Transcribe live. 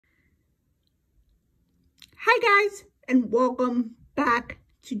Hi guys, and welcome back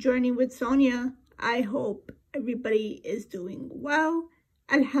to Journey with Sonia. I hope everybody is doing well.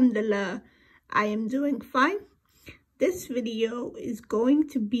 Alhamdulillah, I am doing fine. This video is going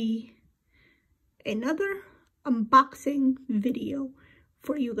to be another unboxing video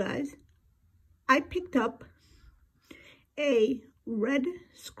for you guys. I picked up a red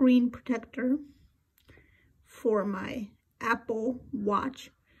screen protector for my Apple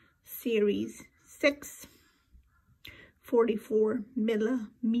Watch Series 6 44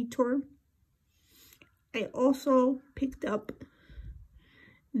 millimeter. I also picked up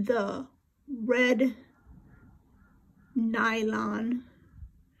the red nylon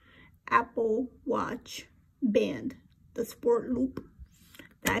Apple Watch band, the Sport Loop.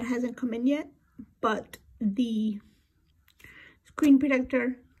 That hasn't come in yet, but the screen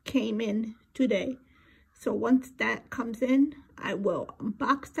protector came in today. So once that comes in, I will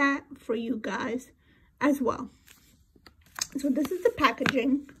unbox that for you guys as well. So this is the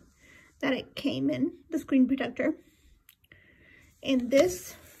packaging that it came in, the screen protector. And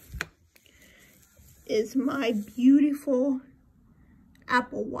this is my beautiful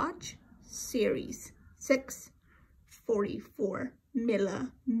Apple Watch Series 6 44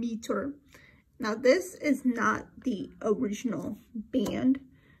 millimeter. Now this is not the original band.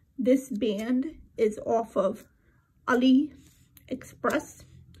 This band is off of AliExpress.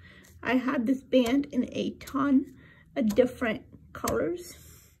 I have this band in a ton of different colors.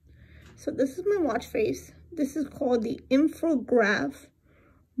 So this is my watch face. This is called the Infograph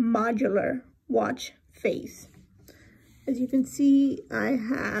Modular Watch Face. As you can see, I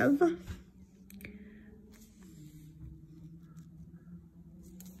have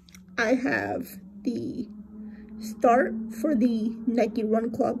the start for the Nike Run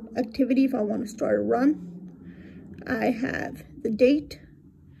Club activity if I want to start a run. I have the date,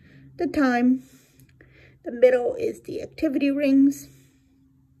 the time. The middle is the activity rings.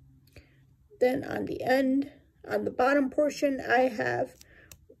 Then on the end, on the bottom portion, I have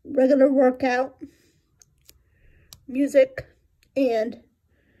regular workout, music, and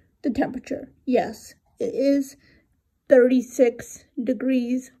the temperature. Yes, it is 36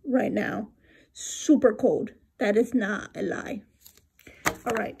 degrees right now. Super cold. That is not a lie.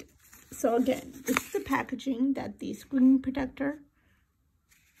 All right. So again, this is the packaging that the screen protector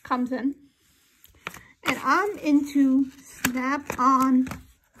comes in. And I'm into Snap-on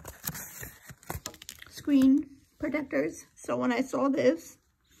screen protectors. So when I saw this,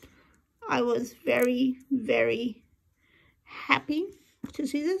 I was very, very happy to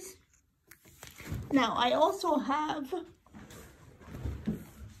see this. Now, I also have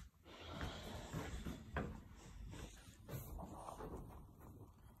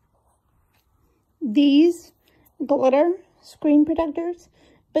these glitter screen protectors.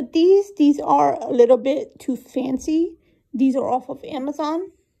 But these are a little bit too fancy. These are off of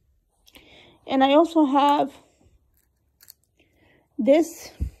Amazon. And I also have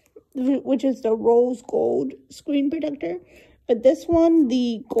this, which is the rose gold screen protector. But this one,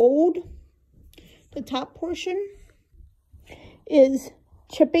 the gold, the top portion is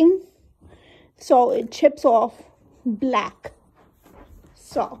chipping. So it chips off black.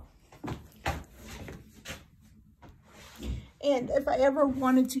 So. And if I ever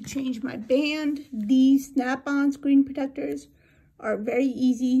wanted to change my band, these Snap-on screen protectors are very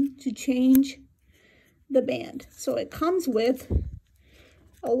easy to change the band. So it comes with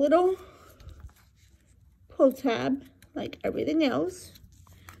a little pull tab like everything else.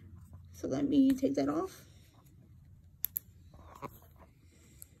 So let me take that off.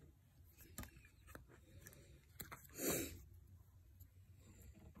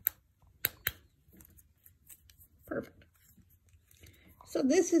 Perfect. So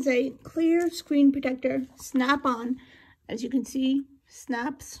this is a clear screen protector, Snap-on. As you can see,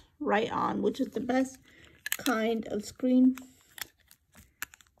 snaps right on, which is the best kind of screen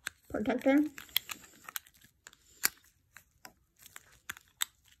protector.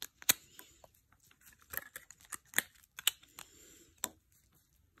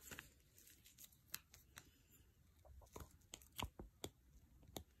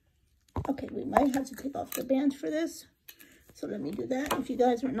 Okay, we might have to take off the bands for this. So let me do that. If you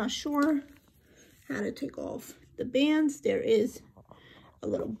guys are not sure how to take off the bands, there is a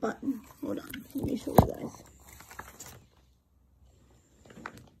little button. Hold on, let me show you guys.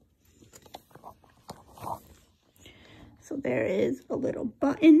 So there is a little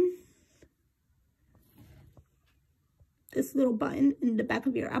button. This little button in the back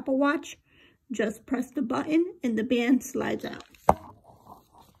of your Apple Watch. Just press the button and the band slides out.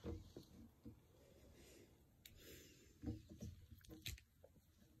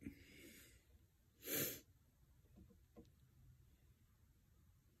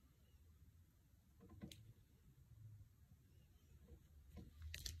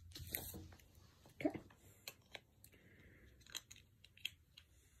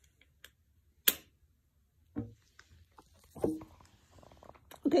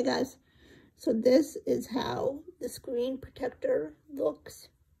 Okay, guys. So this is how the screen protector looks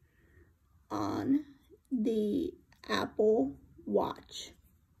on the Apple Watch.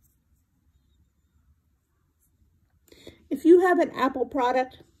 If you have an Apple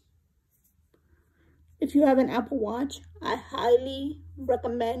product, if you have an Apple Watch, I highly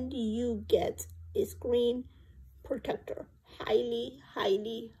recommend you get a screen protector. Highly,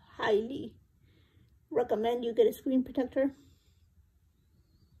 highly, highly recommend you get a screen protector,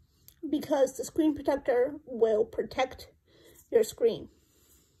 because the screen protector will protect your screen.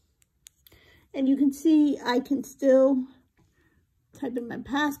 And you can see I can still type in my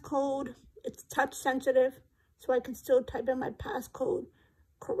passcode. It's touch sensitive, so I can still type in my passcode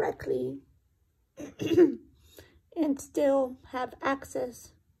correctly and still have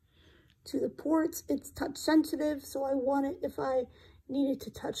access to the ports. It's touch sensitive, so I want it, if I needed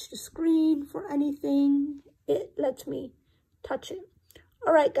to touch the screen for anything, it lets me touch it.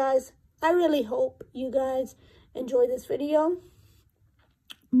 All right, guys, I really hope you guys enjoy this video.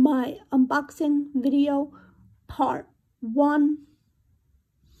 My unboxing video part 1.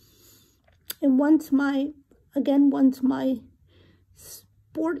 And once my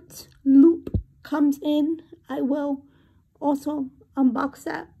sports loop comes in, I will also unbox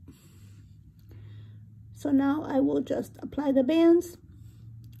that. So now I will just apply the bands,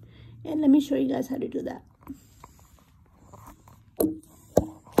 and let me show you guys how to do that.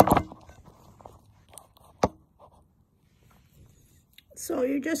 So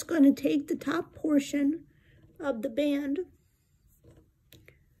you're just going to take the top portion of the band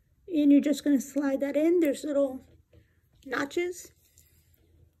and you're just going to slide that in. There's little notches.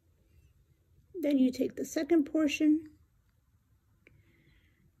 Then you take the second portion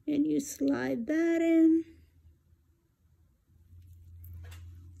and you slide that in.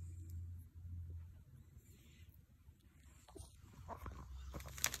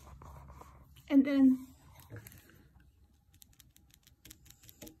 And then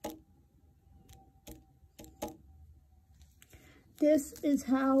this is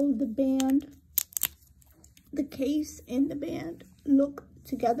how the band, the case and the band look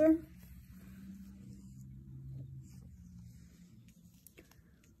together.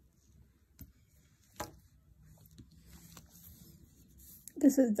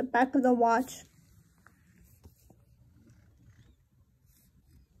 This is the back of the watch.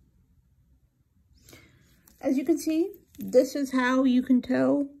 As you can see, this is how you can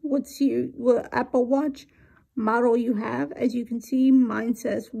tell what Apple Watch model you have. As you can see, mine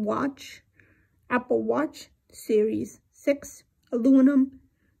says Apple Watch Series 6, aluminum,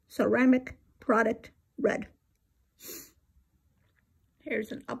 ceramic product, red.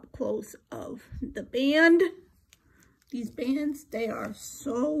 Here's an up close of the band. These bands, they are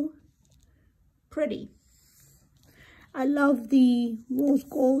so pretty. I love the rose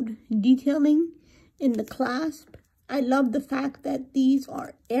gold detailing in the clasp. I love the fact that these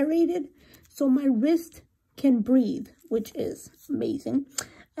are aerated, so my wrist can breathe, which is amazing.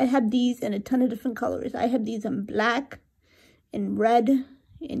 I have these in a ton of different colors. I have these in black, in red,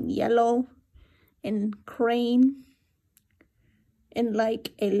 in yellow, in crane, in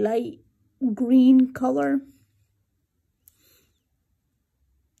like a light green color,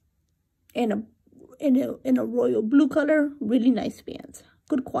 in a royal blue color. Really nice bands,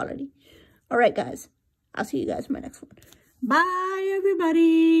 good quality. All right, guys, I'll see you guys in my next one. Bye,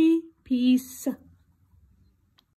 everybody. Peace.